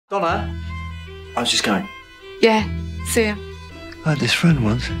Donna? I was just going. Yeah, see ya. I had this friend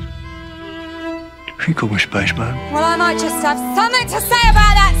once. She called me Spaceman. Well, I might just have something to say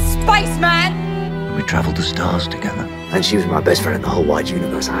about that spaceman. We travelled the stars together. And she was my best friend in the whole wide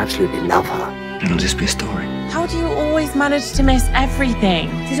universe. I absolutely love her. It'll just be a story. How do you always manage to miss everything?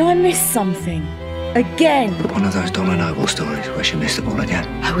 Did I miss something? Again? One of those Donna Noble stories where she missed the ball again.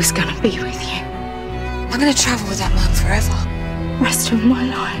 I was gonna be with you. I'm gonna travel with that man forever. Rest of my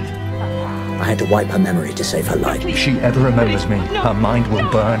life. I had to wipe her memory to save her life. If she ever remembers me, her mind will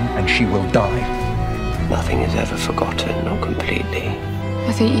burn and she will die. Nothing is ever forgotten, not completely.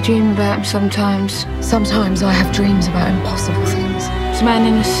 I think you dream about him sometimes. Sometimes I have dreams about impossible things. This man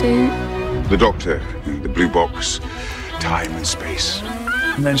in a suit. The Doctor, the blue box, time and space.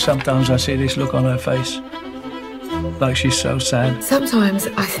 And then sometimes I see this look on her face, like she's so sad. Sometimes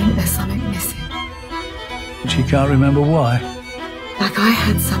I think there's something missing. And she can't remember why. Like I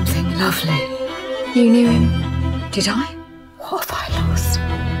had something lovely. You knew him. Did I? What have I lost?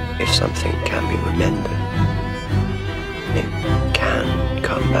 If something can be remembered, it can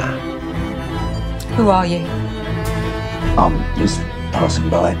come back. Who are you? Just passing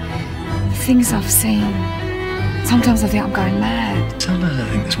by. The things I've seen. Sometimes I think I'm going mad. Sometimes I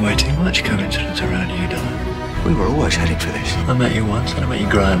think there's way too much coincidence around you, Donna. We were always heading for this. I met you once, and I met your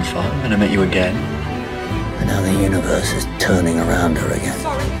grandfather, and I met you again. And now the universe is turning around her again.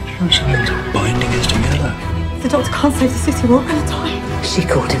 Something's binding us together. The Doctor can't save the city, we're all gonna die. She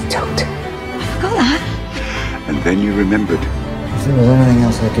called him Doctor. I forgot that. And then you remembered. If there was anything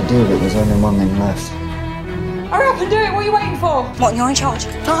else I could do, but there's only one thing left. Hurry up and do it, what are you waiting for? What, you're in charge?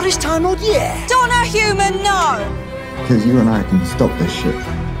 TARDIS Time Lord, yeah. Donna human, no! Because you and I can stop this ship.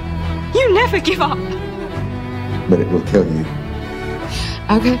 You never give up. But it will kill you.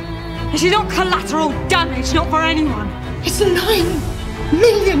 Okay. This is not collateral damage, not for anyone. It's 9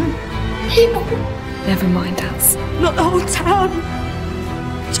 million people. Never mind us. Not the whole town.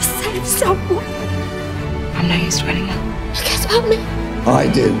 Just save someone. I'm no use to anyone. Who cares about me? I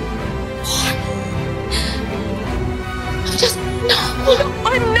do. I just no.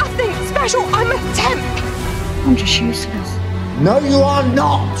 I'm nothing special. I'm a temp. I'm just useless. No, you are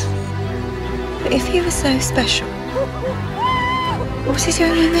not. But if you were so special, what was he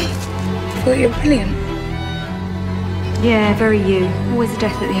doing with me? I thought you were brilliant. Yeah, very you. Always a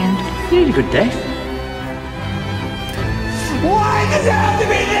death at the end. You need a good death. Why does it have to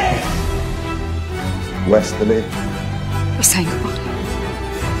be this? Westerly, We're saying goodbye.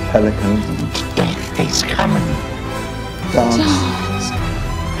 Pelicans, Death is coming. dance.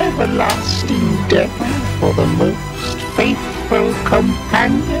 Everlasting death for the most faithful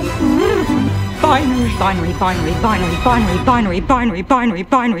companion. Binary, binary, binary, binary, binary, binary, binary, binary,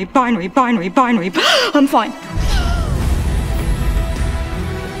 binary, binary, binary, binary. I'm fine.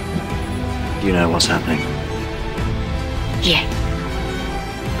 You know what's happening. Yeah.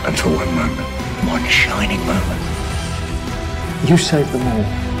 And for one moment, one shining moment, You saved them all.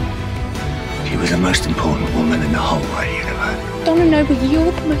 she was the most important woman in the whole wide universe. Donna Noble,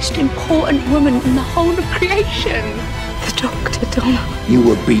 you're the most important woman in the whole of creation. The Doctor, Donna. You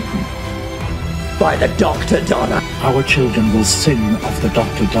were beaten by the Doctor, Donna. Our children will sing of the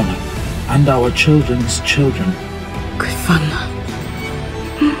Dr. Donna, and our children's children. Good fun.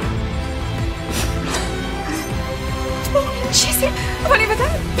 She's it. I've only ever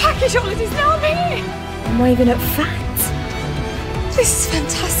done package holidays, now I'm here. I'm waving at facts. This is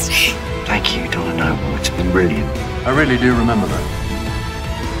fantastic. Thank you, Donna Noble. It's been brilliant. I really do remember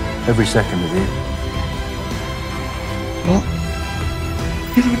that. Every second of you. What?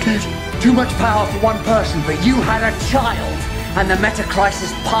 You're not dead. Too much power for one person, but you had a child, and the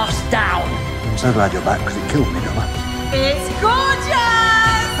meta-crisis passed down. I'm so glad you're back because it killed me, Donna. It's gorgeous!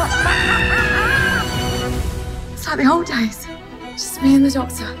 It's like the old days. Just me and the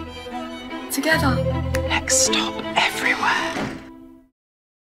Doctor. Together. Next stop,